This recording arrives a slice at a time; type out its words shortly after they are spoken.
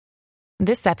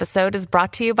This episode is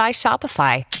brought to you by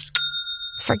Shopify.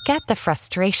 Forget the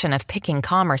frustration of picking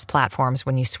commerce platforms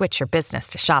when you switch your business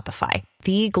to Shopify,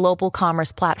 the global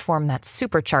commerce platform that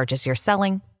supercharges your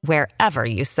selling wherever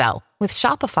you sell. With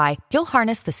Shopify, you'll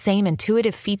harness the same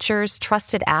intuitive features,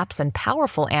 trusted apps, and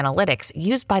powerful analytics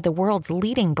used by the world's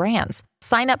leading brands.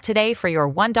 Sign up today for your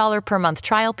 $1 per month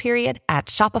trial period at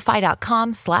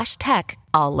shopify.com/tech,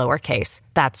 all lowercase.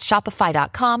 That's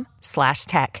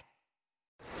shopify.com/tech.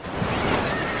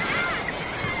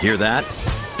 Hear that?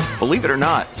 Believe it or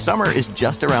not, summer is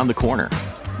just around the corner.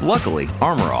 Luckily,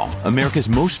 Armor All, America's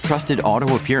most trusted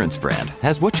auto appearance brand,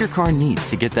 has what your car needs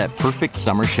to get that perfect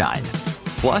summer shine.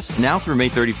 Plus, now through May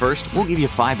 31st, we'll give you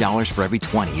 $5 for every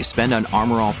 $20 you spend on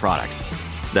Armor All products.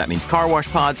 That means car wash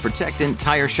pods, protectant,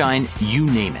 tire shine, you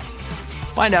name it.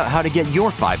 Find out how to get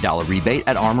your $5 rebate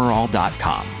at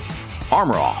armorall.com.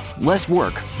 Armor All, less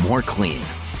work, more clean.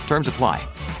 Terms apply.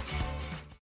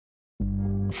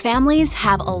 Families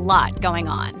have a lot going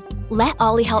on. Let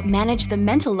Ollie help manage the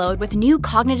mental load with new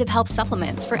cognitive help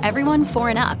supplements for everyone 4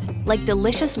 and up, like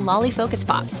delicious Lolly Focus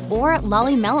Pops or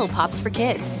Lolly Mellow Pops for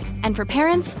kids. And for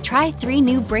parents, try 3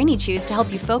 new Brainy Chews to help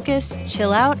you focus,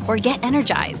 chill out, or get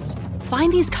energized.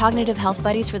 Find these cognitive health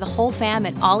buddies for the whole fam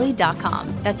at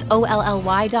ollie.com. That's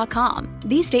OLLY.com.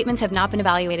 These statements have not been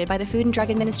evaluated by the Food and Drug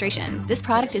Administration. This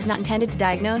product is not intended to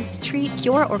diagnose, treat,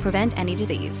 cure, or prevent any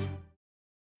disease.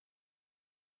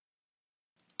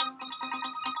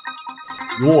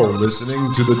 You're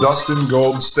listening to the Dustin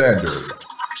Gold Standard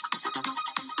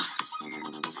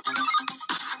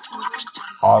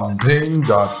on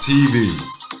Pain.tv.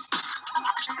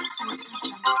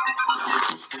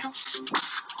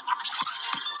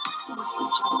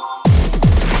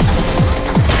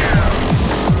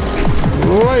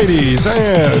 Ladies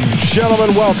and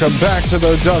gentlemen, welcome back to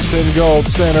the Dustin Gold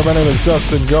Standard. My name is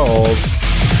Dustin Gold,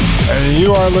 and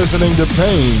you are listening to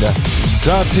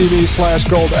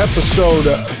Pain.tv/gold, episode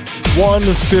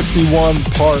 151,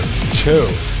 part 2.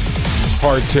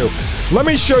 Part 2. Let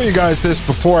me show you guys this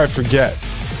before I forget,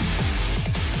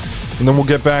 and then we'll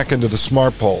get back into the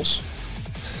smart polls.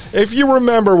 If you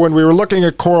remember when we were looking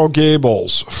at Coral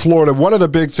Gables, Florida, one of the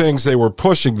big things they were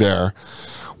pushing there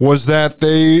was that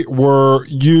they were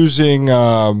using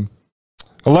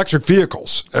electric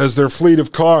vehicles as their fleet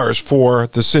of cars for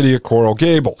the city of Coral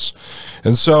Gables.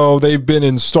 And so they've been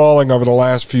installing over the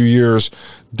last few years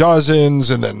dozens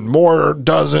and then more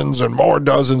dozens and more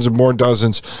dozens and more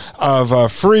dozens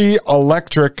of free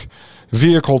electric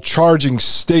vehicle charging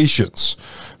stations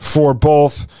for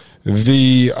both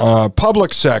the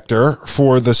public sector,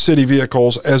 for the city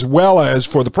vehicles, as well as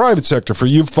for the private sector, for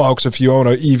you folks if you own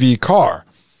an EV car.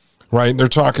 Right? And they're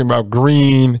talking about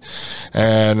green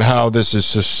and how this is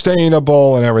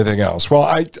sustainable and everything else. Well,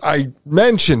 I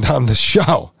mentioned on the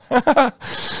show,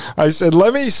 I said,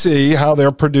 let me see how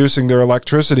they're producing their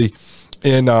electricity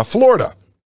in Florida.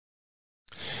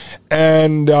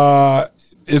 And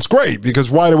it's great because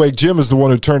Wide Awake Jim is the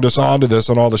one who turned us on to this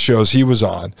on all the shows he was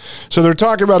on. So they're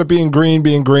talking about it being green,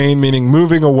 meaning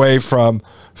moving away from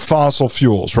fossil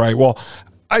fuels, right? Well,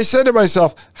 I said to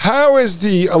myself, how is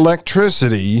the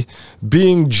electricity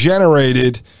being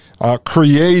generated,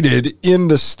 created in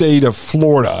the state of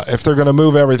Florida if they're going to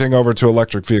move everything over to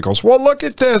electric vehicles? Well, look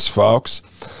at this, folks.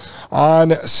 On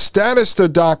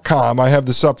Statista.com, I have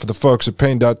this up for the folks at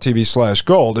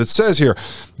Pain.tv/gold. It says here,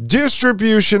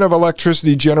 distribution of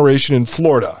electricity generation in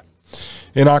Florida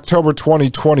in October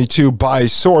 2022 by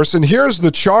source. And here's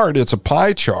the chart. It's a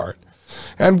pie chart.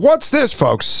 And what's this,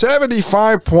 folks?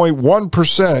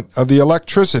 75.1% of the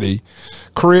electricity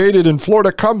created in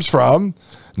Florida comes from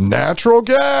natural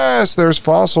gas. There's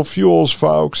fossil fuels,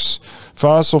 folks.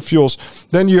 Fossil fuels.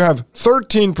 Then you have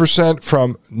 13%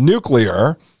 from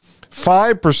nuclear,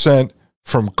 5%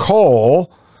 from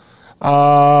coal.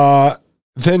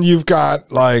 Then you've got,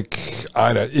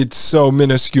 it's so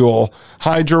minuscule,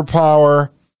 hydropower,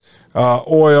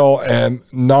 oil, and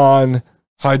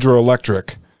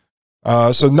non-hydroelectric.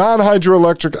 So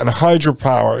non-hydroelectric and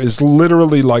hydropower is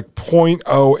literally like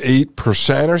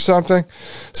 0.08% or something.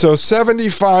 So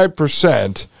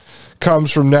 75%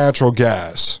 comes from natural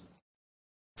gas,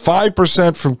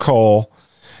 5% from coal,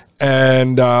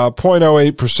 and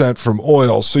 0.08% from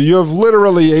oil. So you have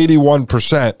literally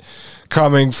 81%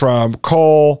 coming from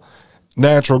coal,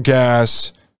 natural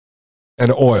gas,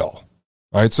 and oil.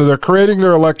 All right, so they're creating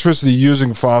their electricity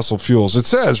using fossil fuels. It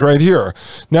says right here,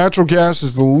 natural gas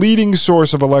is the leading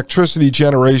source of electricity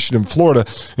generation in Florida.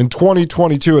 In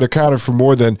 2022, it accounted for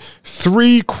more than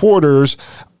 3/4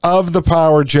 of the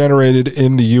power generated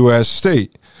in the U.S.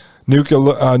 state.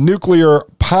 Nuclear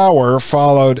power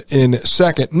followed in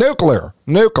second. Nuclear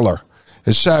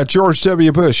It's George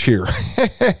W. Bush here.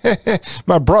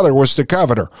 My brother was the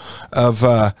governor of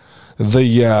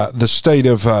the state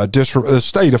of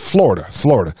Florida.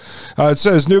 It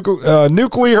says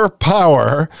nuclear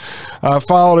power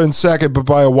followed in second, but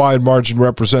by a wide margin,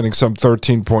 representing some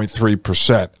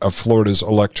 13.3% of Florida's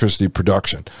electricity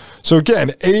production. So again,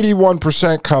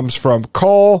 81% comes from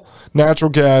coal,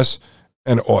 natural gas,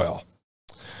 and oil.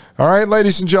 All right,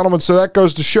 ladies and gentlemen, so that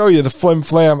goes to show you the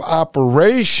flim-flam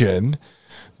operation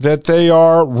that they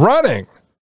are running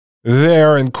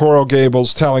there in Coral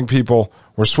Gables, telling people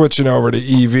we're switching over to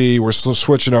EV, we're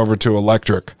switching over to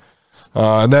electric,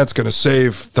 and that's going to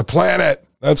save the planet.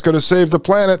 That's going to save the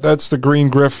planet. That's the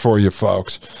green grift for you,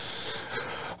 folks.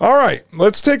 All right,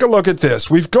 let's take a look at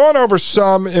this. We've gone over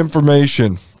some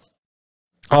information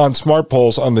on smart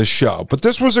poles on this show, but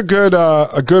this was a good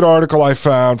article I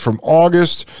found from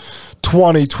August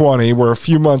 2020. We're a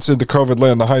few months into COVID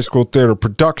land, the high school theater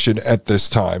production at this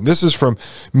time. This is from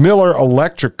Miller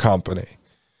Electric Company.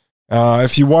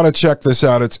 If you want to check this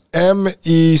out, it's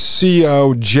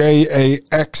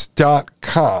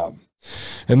mecojax.com.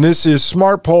 And this is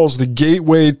Smart Poles, the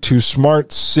gateway to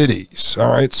smart cities.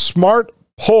 All right, Smart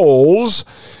Poles,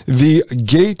 the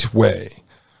gateway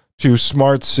to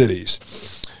smart cities.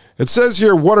 It says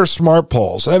here, what are smart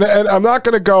poles? And I'm not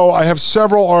going to go, I have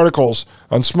several articles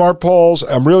on smart poles.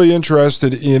 I'm really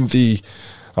interested in the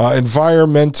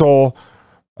environmental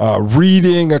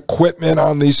reading equipment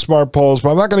on these smart poles, but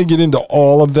I'm not going to get into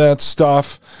all of that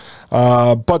stuff.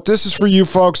 But this is for you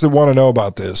folks that want to know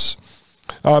about this.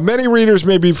 Many readers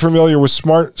may be familiar with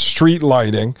smart street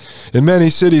lighting. In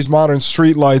many cities, modern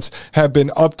street lights have been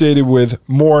updated with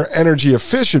more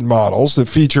energy-efficient models that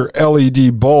feature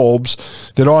LED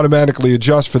bulbs that automatically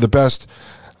adjust for the best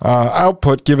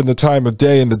output given the time of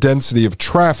day and the density of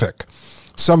traffic.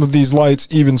 Some of these lights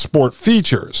even sport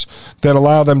features that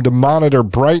allow them to monitor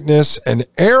brightness and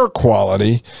air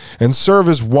quality and serve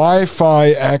as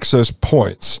Wi-Fi access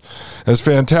points. As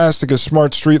fantastic as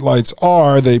smart streetlights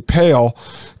are, they pale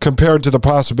compared to the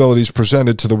possibilities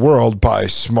presented to the world by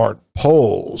smart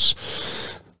poles.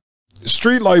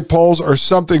 Streetlight poles are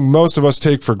something most of us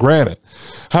take for granted.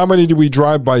 How many do we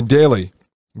drive by daily?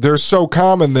 They're so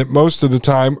common that most of the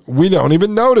time we don't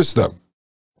even notice them.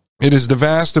 It is the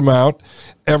vast amount,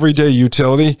 everyday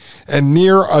utility, and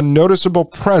near unnoticeable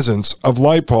presence of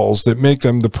light poles that make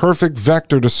them the perfect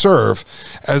vector to serve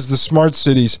as the smart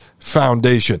city's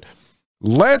foundation.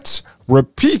 Let's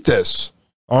repeat this.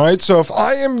 All right, so if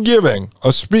I am giving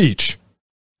a speech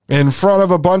in front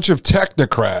of a bunch of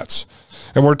technocrats,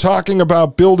 and we're talking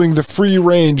about building the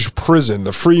free-range prison,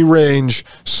 the free-range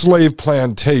slave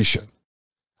plantation,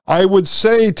 I would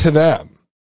say to them,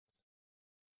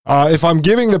 if I'm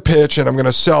giving the pitch and I'm going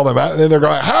to sell them out, and then they're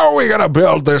going, how are we going to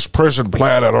build this prison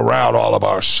planet around all of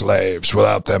our slaves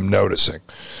without them noticing?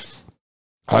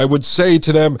 I would say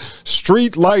to them,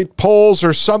 street light poles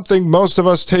are something most of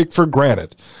us take for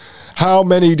granted. How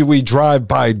many do we drive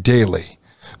by daily?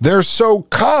 They're so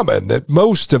common that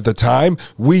most of the time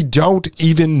we don't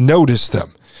even notice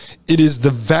them. It is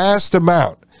the vast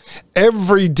amount,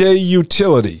 everyday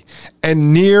utility,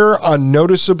 and near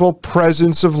unnoticeable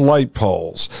presence of light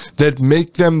poles that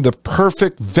make them the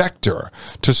perfect vector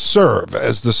to serve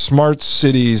as the smart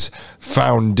city's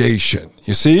foundation.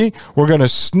 You see, we're going to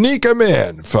sneak them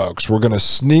in, folks. We're going to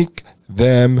sneak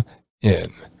them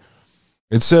in.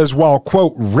 It says, while,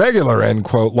 quote, regular, end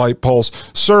quote, light poles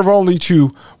serve only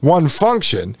to one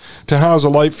function, to house a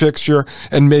light fixture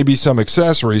and maybe some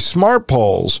accessories, smart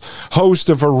poles host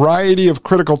a variety of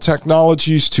critical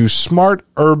technologies to smart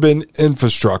urban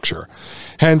infrastructure.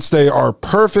 Hence, they are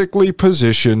perfectly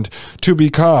positioned to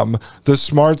become the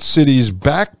smart city's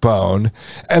backbone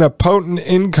and a potent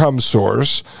income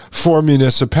source for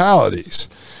municipalities.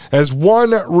 As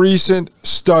one recent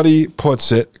study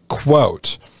puts it,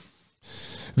 quote,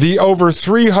 the over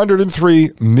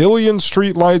 303 million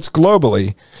streetlights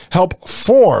globally help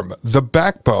form the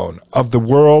backbone of the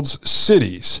world's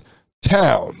cities,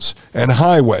 towns, and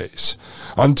highways.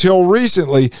 Until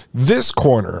recently, this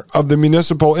corner of the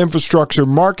municipal infrastructure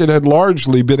market had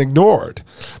largely been ignored.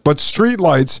 But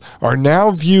streetlights are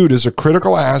now viewed as a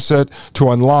critical asset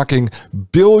to unlocking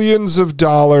billions of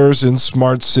dollars in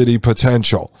smart city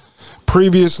potential.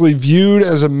 Previously viewed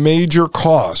as a major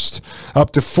cost,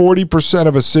 up to 40%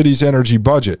 of a city's energy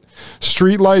budget,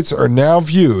 streetlights are now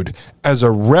viewed as a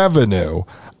revenue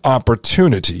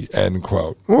opportunity, end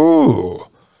quote. Ooh,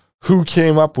 who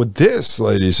came up with this,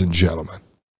 ladies and gentlemen?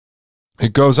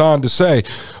 It goes on to say,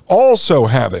 also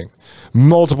having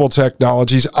multiple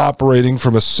technologies operating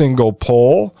from a single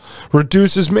pole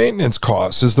reduces maintenance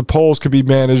costs as the poles can be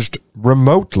managed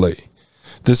remotely.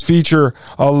 This feature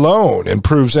alone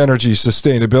improves energy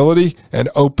sustainability and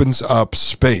opens up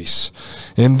space.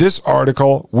 In this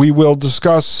article, we will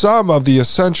discuss some of the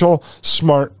essential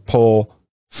smart pole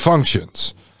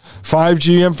functions.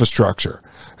 5G infrastructure.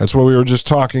 That's what we were just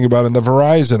talking about in the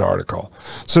Verizon article.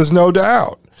 It says, no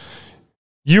doubt.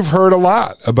 You've heard a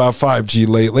lot about 5G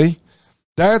lately.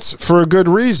 That's for a good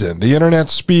reason. The internet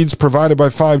speeds provided by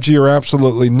 5G are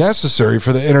absolutely necessary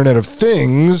for the Internet of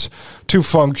Things to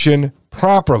function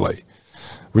properly.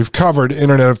 We've covered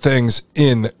Internet of Things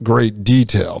in great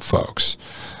detail, folks.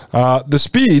 The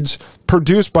speeds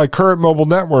produced by current mobile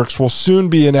networks will soon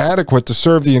be inadequate to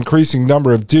serve the increasing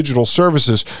number of digital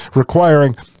services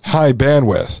requiring high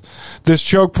bandwidth. This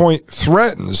choke point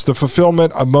threatens the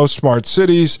fulfillment of most smart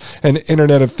cities and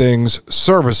Internet of Things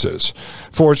services.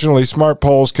 Fortunately, smart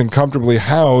poles can comfortably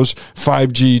house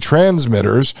 5G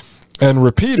transmitters and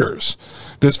repeaters.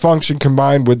 This function,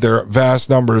 combined with their vast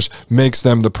numbers, makes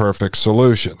them the perfect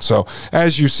solution. So,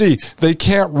 as you see, they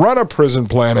can't run a prison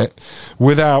planet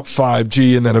without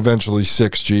 5G and then eventually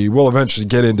 6G. We'll eventually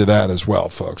get into that as well,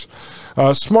 folks.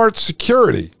 Smart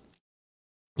security.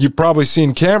 You've probably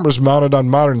seen cameras mounted on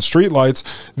modern streetlights.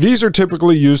 These are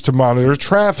typically used to monitor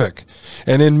traffic,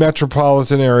 and in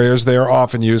metropolitan areas, they are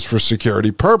often used for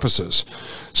security purposes.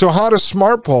 So how do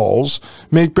smart poles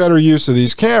make better use of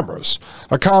these cameras?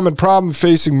 A common problem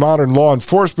facing modern law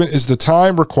enforcement is the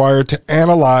time required to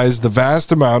analyze the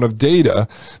vast amount of data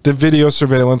that video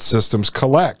surveillance systems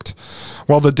collect.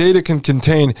 While the data can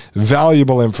contain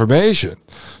valuable information,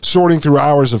 sorting through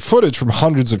hours of footage from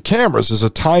hundreds of cameras is a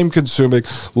time-consuming,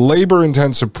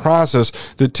 labor-intensive process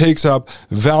that takes up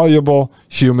valuable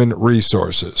human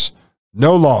resources.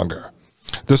 No longer.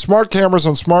 The smart cameras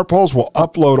on smart poles will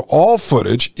upload all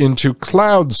footage into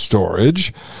cloud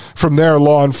storage. From there,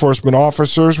 law enforcement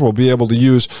officers will be able to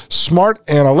use smart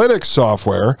analytics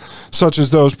software, such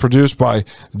as those produced by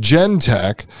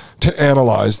Genentech, to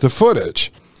analyze the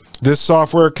footage. This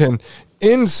software can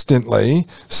instantly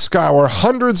scour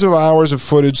hundreds of hours of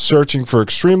footage searching for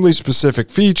extremely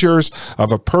specific features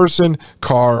of a person,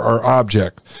 car, or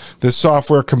object. This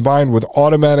software, combined with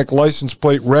automatic license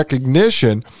plate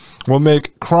recognition, will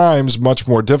make crimes much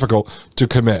more difficult to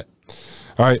commit.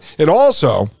 All right. It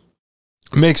also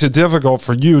makes it difficult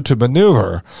for you to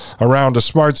maneuver around a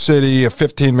smart city, a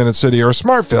 15-minute city, or a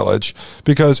smart village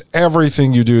because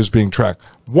everything you do is being tracked.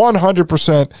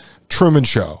 100% Truman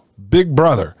Show. Big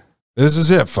Brother. This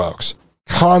is it, folks.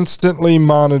 Constantly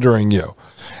monitoring you.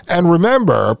 And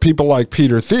remember, people like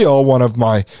Peter Thiel, one of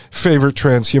my favorite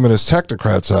transhumanist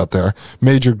technocrats out there,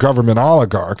 major government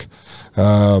oligarch,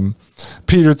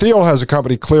 Peter Thiel has a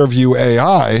company, Clearview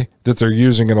AI, that they're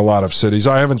using in a lot of cities.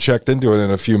 I haven't checked into it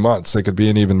in a few months. They could be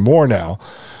in even more now.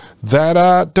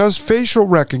 That does facial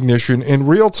recognition in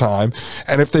real time.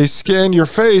 And if they scan your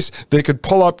face, they could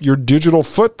pull up your digital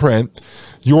footprint,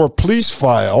 your police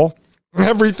file,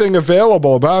 everything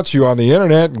available about you on the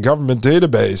internet and government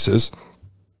databases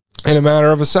in a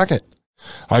matter of a second.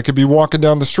 I could be walking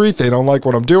down the street. They don't like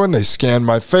what I'm doing. They scan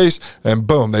my face and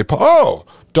boom,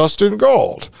 Dustin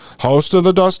Gold, host of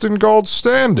the Dustin Gold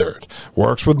Standard,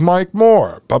 works with Mike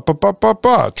Moore,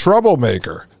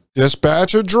 troublemaker,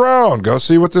 dispatch a drone, go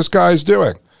see what this guy's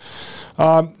doing.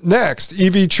 Next,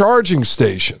 EV charging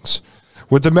stations.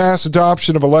 With the mass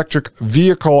adoption of electric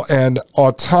vehicle and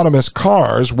autonomous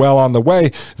cars well on the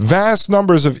way, vast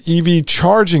numbers of EV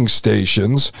charging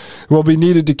stations will be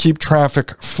needed to keep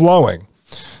traffic flowing.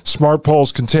 Smart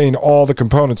poles contain all the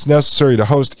components necessary to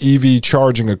host EV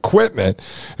charging equipment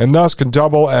and thus can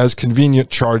double as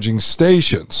convenient charging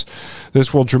stations.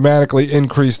 This will dramatically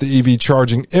increase the EV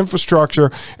charging infrastructure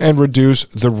and reduce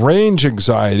the range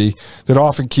anxiety that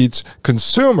often keeps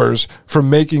consumers from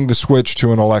making the switch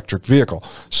to an electric vehicle.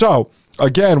 So,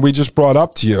 again, we just brought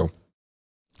up to you,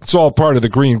 it's all part of the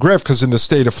green grift because in the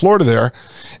state of Florida there,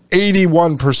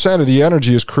 81% of the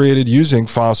energy is created using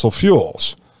fossil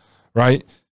fuels, right?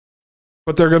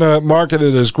 But they're going to market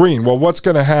it as green. Well, what's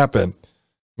going to happen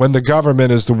when the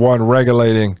government is the one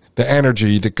regulating the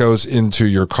energy that goes into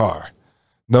your car?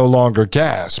 No longer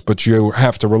gas, but you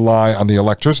have to rely on the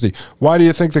electricity. Why do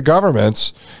you think the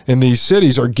governments in these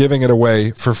cities are giving it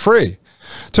away for free?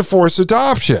 To force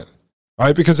adoption,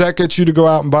 right? Because that gets you to go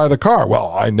out and buy the car.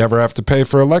 Well, I never have to pay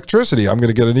for electricity. I'm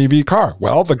going to get an EV car.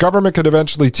 Well, the government could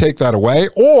eventually take that away,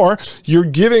 or you're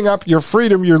giving up your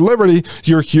freedom, your liberty,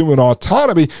 your human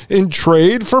autonomy in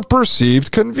trade for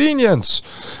perceived convenience.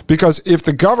 Because if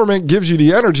the government gives you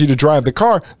the energy to drive the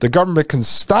car, the government can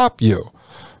stop you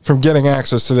from getting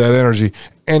access to that energy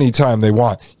anytime they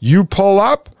want. You pull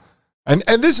up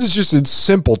And this is just in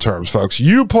simple terms, folks.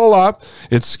 You pull up,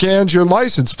 it scans your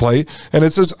license plate, and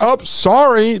it says, oh,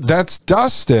 sorry, that's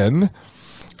Dustin.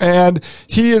 And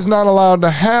he is not allowed to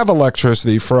have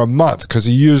electricity for a month because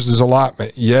he used his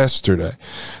allotment yesterday.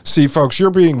 See, folks,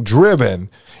 you're being driven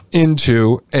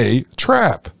into a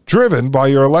trap, driven by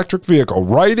your electric vehicle,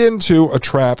 right into a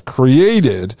trap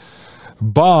created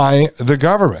by the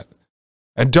government.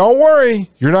 And don't worry,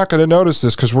 you're not going to notice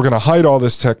this because we're going to hide all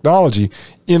this technology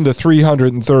in the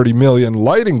 330 million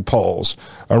lighting poles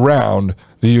around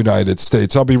the United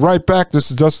States. I'll be right back.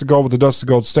 This is Dustin Gold with the Dustin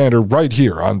Gold Standard right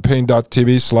here on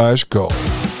Pain.tv/gold.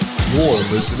 You're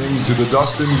listening to the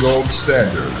Dustin Gold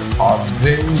Standard on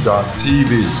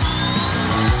Pain.tv.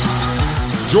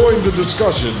 Join the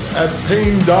discussion at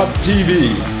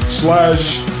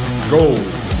Pain.tv/gold.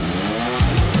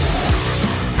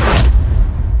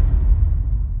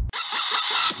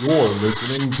 You're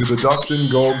listening to the Dustin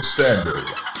Gold Standard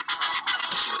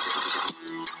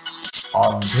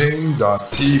on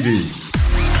Pain.tv.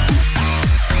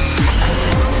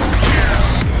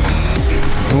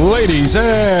 Ladies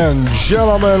and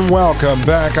gentlemen, welcome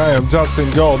back. I am Dustin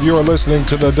Gold. You are listening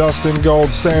to the Dustin Gold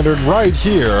Standard right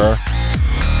here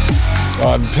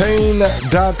on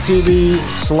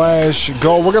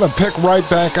Pain.tv/gold. We're going to pick right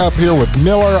back up here with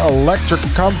Miller Electric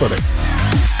Company.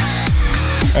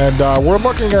 And we're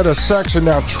looking at a section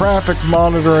now, traffic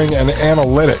monitoring and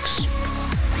analytics.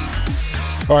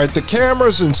 All right, the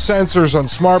cameras and sensors on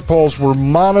smart poles will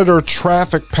monitor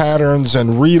traffic patterns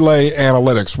and relay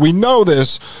analytics. We know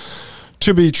this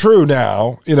to be true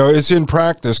now. You know, it's in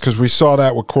practice because we saw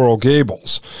that with Coral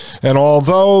Gables. And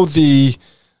although the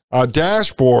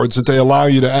dashboards that they allow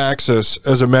you to access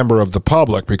as a member of the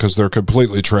public, because they're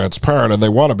completely transparent and they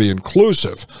want to be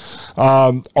inclusive,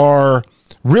 are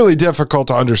really difficult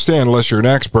to understand unless you're an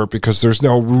expert, because there's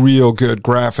no real good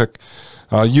graphic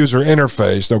user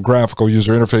interface, no graphical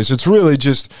user interface. It's really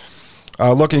just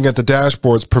looking at the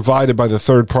dashboards provided by the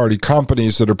third-party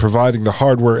companies that are providing the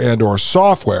hardware and or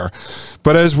software.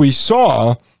 But as we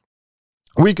saw,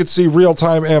 we could see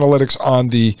real-time analytics on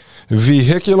the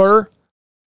vehicular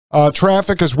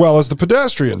traffic as well as the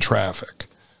pedestrian traffic.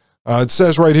 It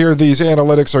says right here, these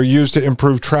analytics are used to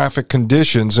improve traffic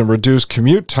conditions and reduce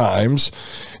commute times.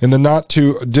 In the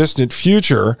not-too-distant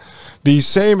future, these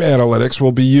same analytics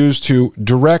will be used to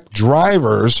direct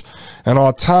drivers and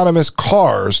autonomous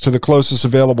cars to the closest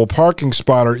available parking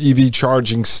spot or EV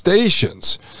charging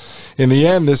stations. In the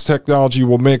end, this technology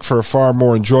will make for a far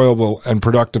more enjoyable and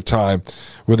productive time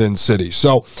within cities.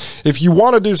 So if you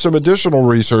want to do some additional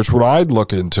research, what I'd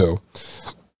look into,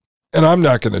 and I'm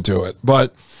not going to do it,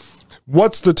 but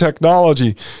what's the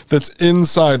technology that's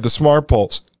inside the smart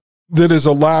poles that is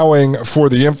allowing for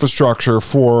the infrastructure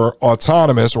for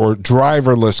autonomous or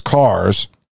driverless cars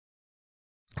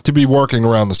to be working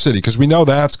around the city? Because we know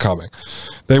that's coming.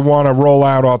 They want to roll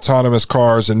out autonomous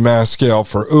cars in mass scale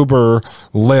for Uber,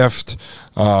 Lyft,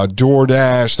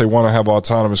 DoorDash. They want to have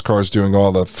autonomous cars doing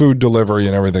all the food delivery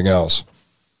and everything else.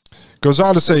 Goes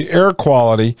on to say air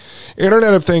quality.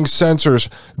 Internet of Things sensors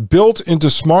built into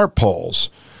smart poles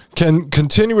can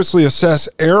continuously assess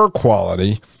air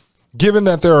quality. Given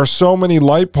that there are so many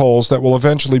light poles that will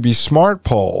eventually be smart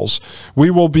poles,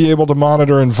 we will be able to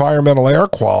monitor environmental air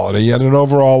quality at an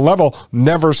overall level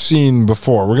never seen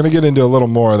before. We're going to get into a little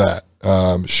more of that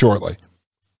shortly.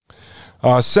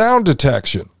 Sound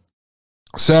detection.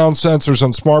 Sound sensors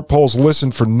on smart poles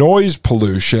listen for noise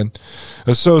pollution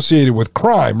associated with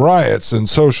crime, riots, and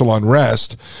social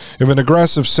unrest. If an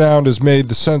aggressive sound is made,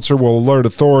 the sensor will alert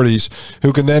authorities,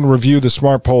 who can then review the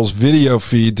smart pole's video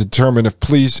feed to determine if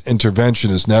police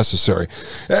intervention is necessary.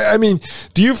 I mean,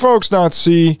 do you folks not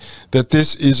see that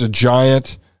this is a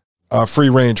giant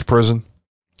free-range prison?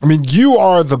 I mean, you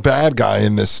are the bad guy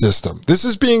in this system. This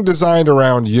is being designed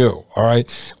around you, all right?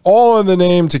 All in the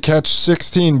name to catch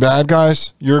 16 bad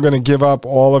guys. You're going to give up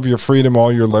all of your freedom,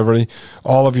 all your liberty,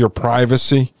 all of your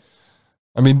privacy.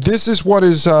 I mean, this is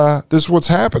what's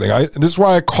happening. This is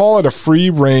why I call it a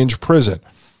free-range prison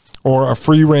or a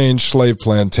free-range slave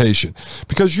plantation,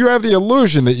 because you have the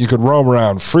illusion that you could roam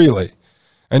around freely.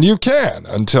 And you can,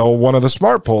 until one of the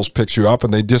smart poles picks you up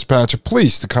and they dispatch a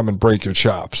police to come and break your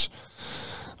chops.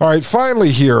 All right,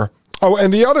 finally here. Oh,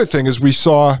 and the other thing is we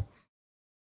saw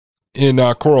in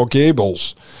Coral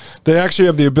Gables, they actually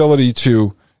have the ability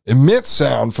to emit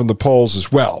sound from the poles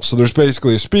as well. So there's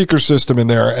basically a speaker system in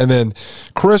there, and then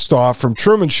Christoph from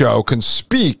Truman Show can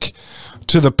speak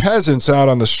to the peasants out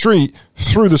on the street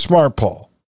through the smart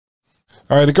pole.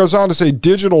 All right, it goes on to say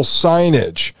digital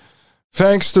signage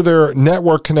Thanks to their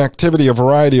network connectivity, a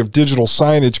variety of digital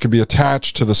signage can be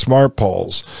attached to the smart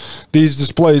poles. These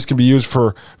displays can be used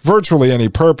for virtually any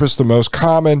purpose. The most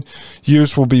common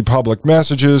use will be public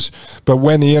messages, but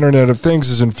when the Internet of Things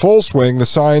is in full swing, the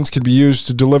signs can be used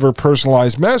to deliver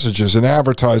personalized messages and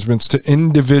advertisements to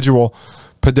individual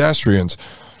pedestrians.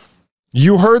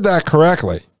 You heard that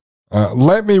correctly.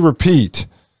 Let me repeat.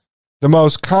 The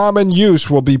most common use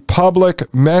will be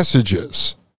public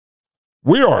messages.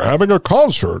 We are having a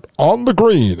concert on the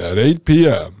green at 8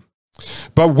 p.m.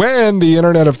 But when the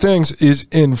Internet of Things is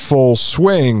in full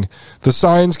swing, the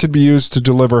signs can be used to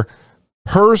deliver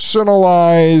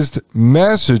personalized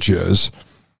messages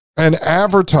and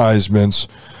advertisements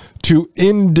to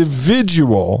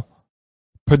individual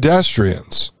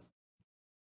pedestrians.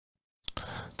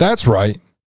 That's right.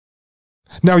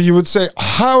 Now you would say,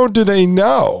 how do they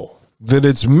know that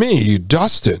it's me,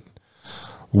 Dustin,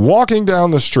 walking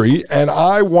down the street and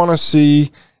I want to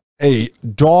see a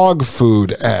dog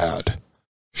food ad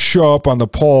show up on the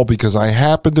pole because I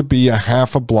happen to be a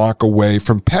half a block away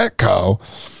from Petco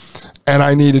and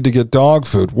I needed to get dog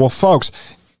food? Well, folks,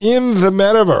 in the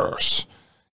metaverse,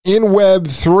 in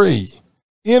Web3,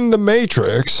 in the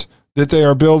matrix that they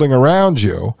are building around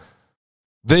you,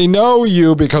 they know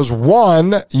you because,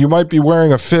 one, you might be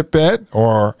wearing a Fitbit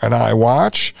or an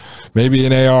iWatch, maybe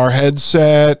an AR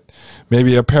headset,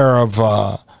 maybe a pair of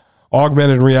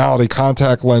augmented reality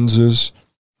contact lenses,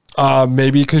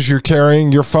 maybe because you're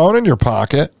carrying your phone in your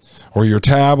pocket or your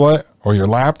tablet or your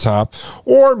laptop,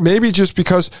 or maybe just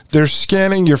because they're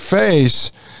scanning your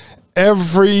face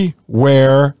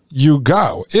everywhere you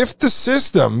go. If the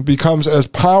system becomes as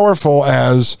powerful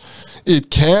as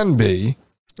it can be,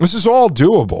 this is all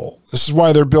doable. This is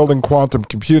why they're building quantum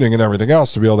computing and everything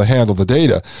else to be able to handle the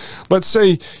data. Let's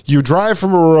say you drive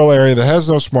from a rural area that has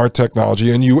no smart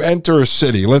technology and you enter a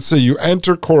city. Let's say you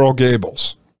enter Coral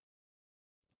Gables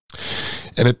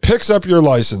and it picks up your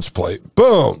license plate.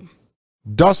 Boom.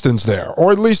 Dustin's there,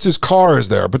 or at least his car is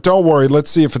there. But don't worry. Let's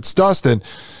see if it's Dustin.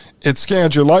 It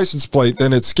scans your license plate,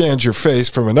 then it scans your face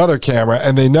from another camera,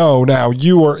 and they know now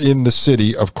you are in the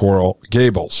city of Coral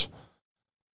Gables.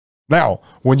 Now,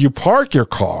 when you park your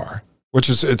car, which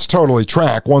is, it's totally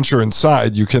tracked. Once you're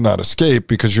inside, you cannot escape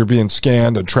because you're being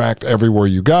scanned and tracked everywhere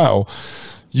you go.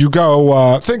 You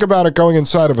go, think about it going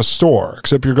inside of a store,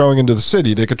 except you're going into the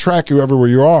city. They could track you everywhere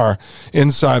you are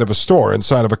inside of a store,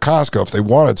 inside of a Costco if they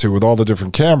wanted to, with all the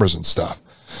different cameras and stuff.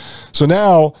 So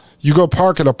now you go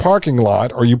park at a parking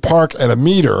lot or you park at a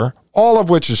meter, all of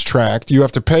which is tracked. You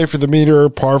have to pay for the meter,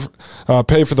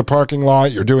 pay for the parking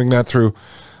lot. You're doing that through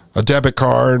a debit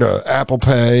card, Apple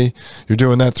Pay. You're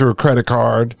doing that through a credit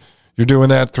card. You're doing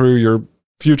that through your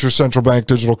future central bank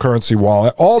digital currency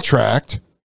wallet, all tracked,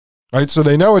 right? So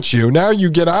they know it's you. Now you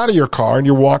get out of your car and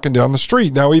you're walking down the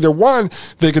street. Now, either one,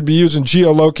 they could be using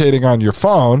geolocating on your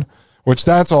phone, which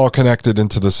that's all connected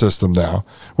into the system now.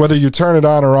 Whether you turn it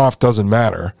on or off doesn't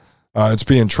matter. It's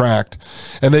being tracked.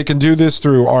 And they can do this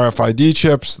through RFID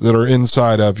chips that are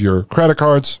inside of your credit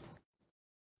cards.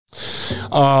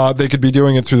 They could be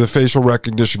doing it through the facial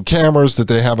recognition cameras that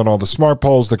they have on all the smart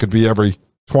poles that could be every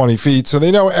 20 feet. So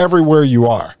they know everywhere you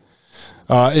are.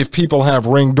 If people have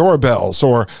Ring doorbells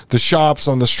or the shops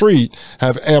on the street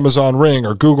have Amazon Ring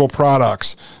or Google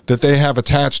products that they have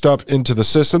attached up into the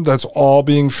system, that's all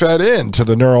being fed into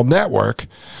the neural network.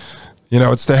 You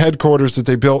know, it's the headquarters that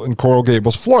they built in Coral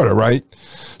Gables, Florida, right?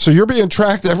 So you're being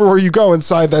tracked everywhere you go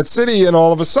inside that city, and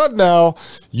all of a sudden now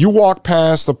you walk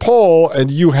past the pole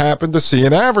and you happen to see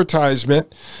an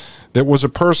advertisement that was a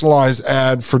personalized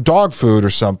ad for dog food or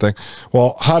something.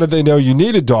 Well, how did they know you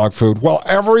needed dog food? Well,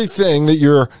 everything that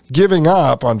you're giving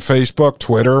up on Facebook,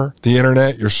 Twitter, the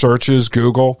internet, your searches,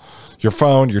 Google, your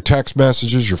phone, your text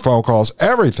messages, your phone calls,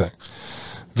 everything.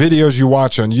 Videos you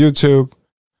watch on YouTube,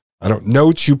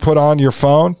 notes you put on your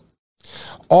phone,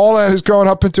 all that is going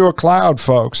up into a cloud,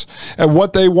 folks. And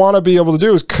what they want to be able to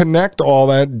do is connect all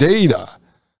that data.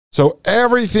 So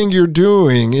everything you're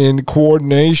doing in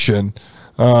coordination,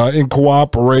 in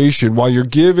cooperation, while you're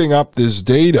giving up this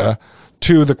data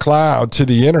to the cloud, to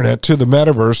the internet, to the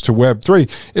metaverse, to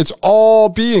Web3, it's all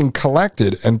being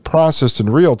collected and processed in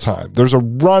real time. There's a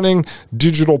running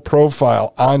digital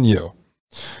profile on you.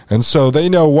 And so they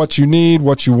know what you need,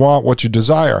 what you want, what you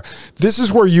desire. This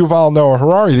is where Yuval Noah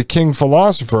Harari, the king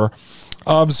philosopher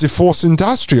of the fourth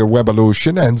industrial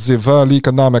revolution and the World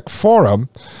Economic Forum,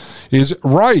 is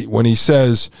right when he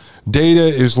says data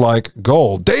is like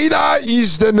gold. Data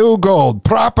is the new gold.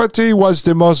 Property was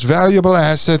the most valuable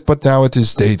asset, but now it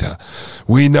is data.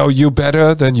 We know you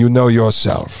better than you know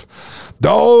yourself.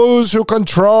 Those who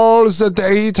control the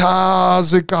data are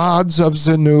the gods of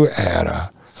the new era.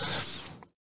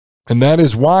 And that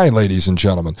is why, ladies and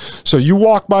gentlemen. So you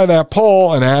walk by that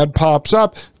pole, an ad pops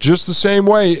up just the same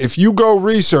way. If you go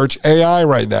research AI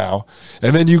right now,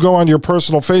 and then you go on your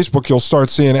personal Facebook, you'll start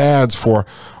seeing ads for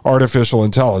artificial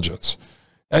intelligence.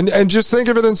 And just think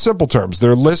of it in simple terms.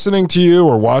 They're listening to you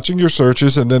or watching your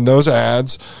searches, and then those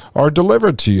ads are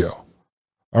delivered to you.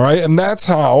 All right? And that's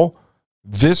how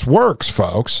this works,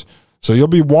 folks. So you'll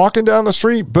be walking down the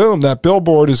street, boom, that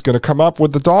billboard is going to come up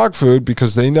with the dog food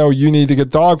because they know you need to get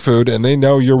dog food and they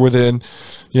know you're within,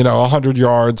 100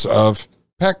 yards of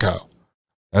Petco.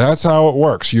 And that's how it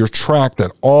works. You're tracked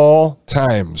at all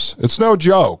times. It's no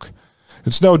joke.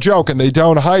 It's no joke, and they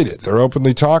don't hide it. They're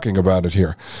openly talking about it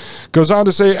here. Goes on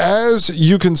to say, as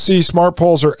you can see, smart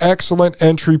poles are excellent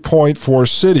entry point for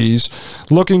cities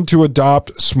looking to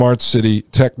adopt smart city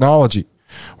technology.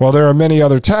 While there are many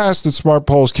other tasks that smart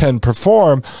poles can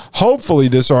perform, hopefully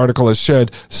this article has shed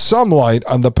some light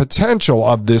on the potential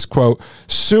of this, quote,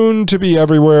 soon to be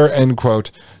everywhere, end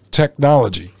quote,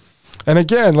 technology. And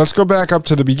again, let's go back up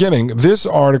to the beginning. This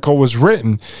article was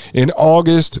written in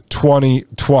August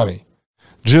 2020,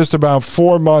 just about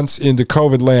 4 months into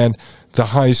COVID land, the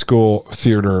high school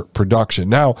theater production.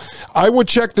 Now, I would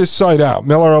check this site out,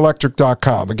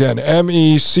 MillerElectric.com. Again,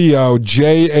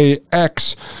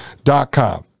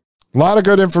 MECOJAX.com. A lot of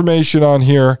good information on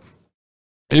here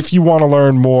if you want to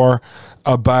learn more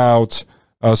about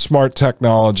smart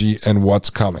technology and what's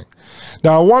coming.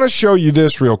 Now, I want to show you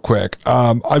this real quick.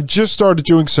 I've just started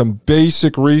doing some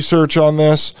basic research on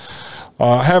this.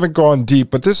 Haven't gone deep,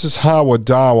 but this is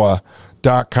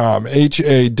Hawadawa.com,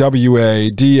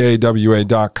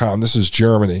 HAWADAWA.com. This is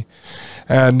Germany.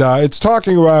 And it's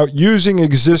talking about using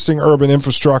existing urban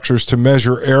infrastructures to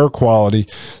measure air quality.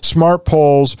 Smart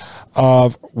poles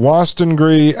of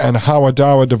Wastengri and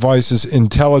Hawadawa devices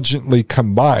intelligently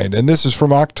combined. And this is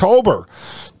from October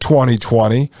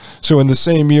 2020. So in the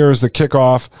same year as the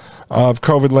kickoff of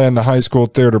COVID Land, the high school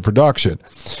theater production.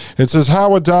 It says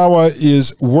Hawadawa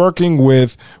is working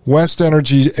with West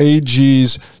Energy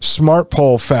AG's Smart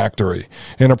Pole Factory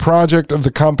in a project of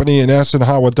the company in Essen.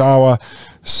 Hawadawa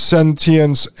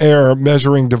sentience air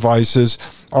measuring devices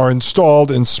are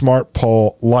installed in smart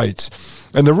pole lights.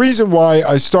 And the reason why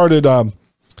I started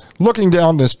looking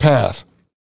down this path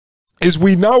is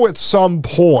we know at some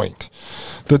point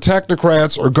the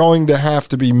technocrats are going to have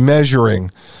to be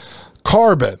measuring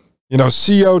carbon,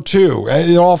 CO2.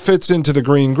 It all fits into the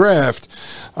green graft.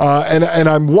 And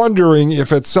I'm wondering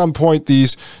if at some point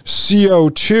these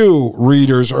CO2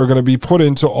 readers are going to be put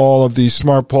into all of these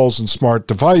smart poles and smart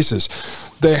devices.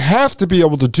 They have to be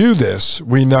able to do this,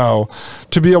 we know,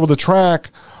 to be able to track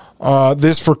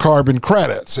this for carbon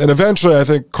credits. And eventually, I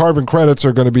think carbon credits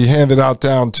are going to be handed out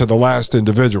down to the last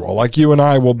individual. Like you and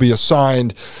I will be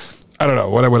assigned, I don't know,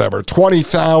 whatever,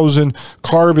 20,000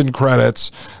 carbon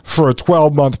credits for a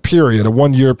 12-month period, a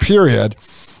 1-year period.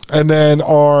 And then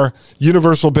our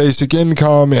universal basic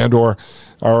income and or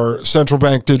our central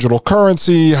bank digital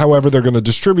currency, however they're going to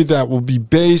distribute that, will be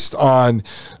based on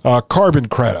carbon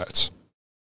credits.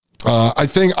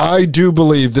 I do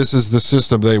believe this is the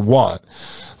system they want.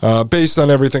 Based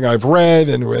on everything I've read,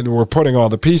 and we're putting all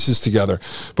the pieces together.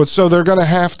 But so they're going to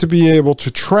have to be able to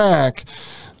track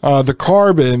the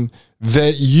carbon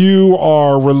that you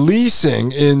are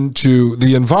releasing into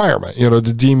the environment,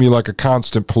 to deem you like a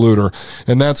constant polluter.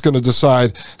 And that's going to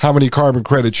decide how many carbon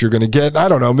credits you're going to get. I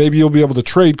don't know, maybe you'll be able to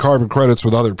trade carbon credits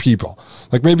with other people.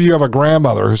 Like maybe you have a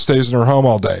grandmother who stays in her home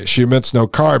all day. She emits no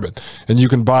carbon, and you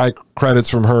can buy credits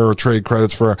from her or trade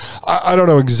credits for her. I don't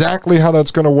know exactly how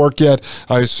that's going to work yet.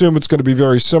 I assume it's going to be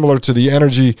very similar to the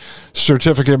energy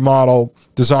certificate model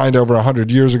designed over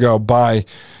 100 years ago by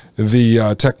the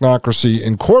Technocracy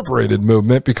Incorporated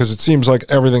movement, because it seems like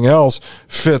everything else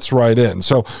fits right in.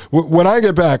 So when I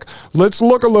get back, let's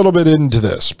look a little bit into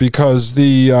this, because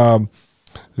these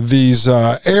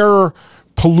air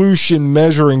pollution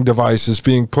measuring devices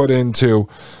being put into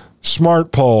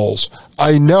smart poles,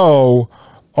 I know,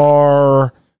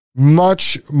 are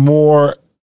much more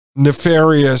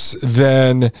nefarious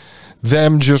than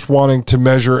them just wanting to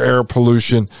measure air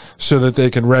pollution so that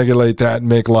they can regulate that and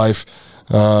make life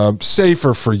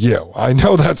safer for you. I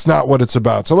know that's not what it's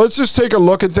about. So let's just take a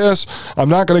look at this. I'm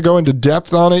not going to go into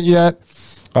depth on it yet.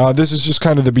 This is just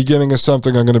kind of the beginning of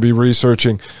something I'm going to be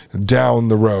researching down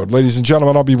the road. Ladies and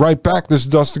gentlemen, I'll be right back. This is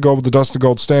Dust to Gold with the Dust to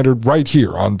Gold Standard right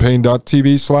here on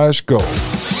Pain.tv/gold.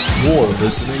 You're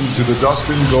listening to the Dust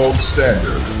and Gold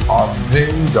Standard on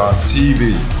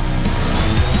Pain.tv.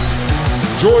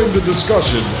 Join the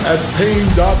discussion at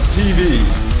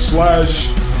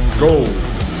Pain.tv/gold.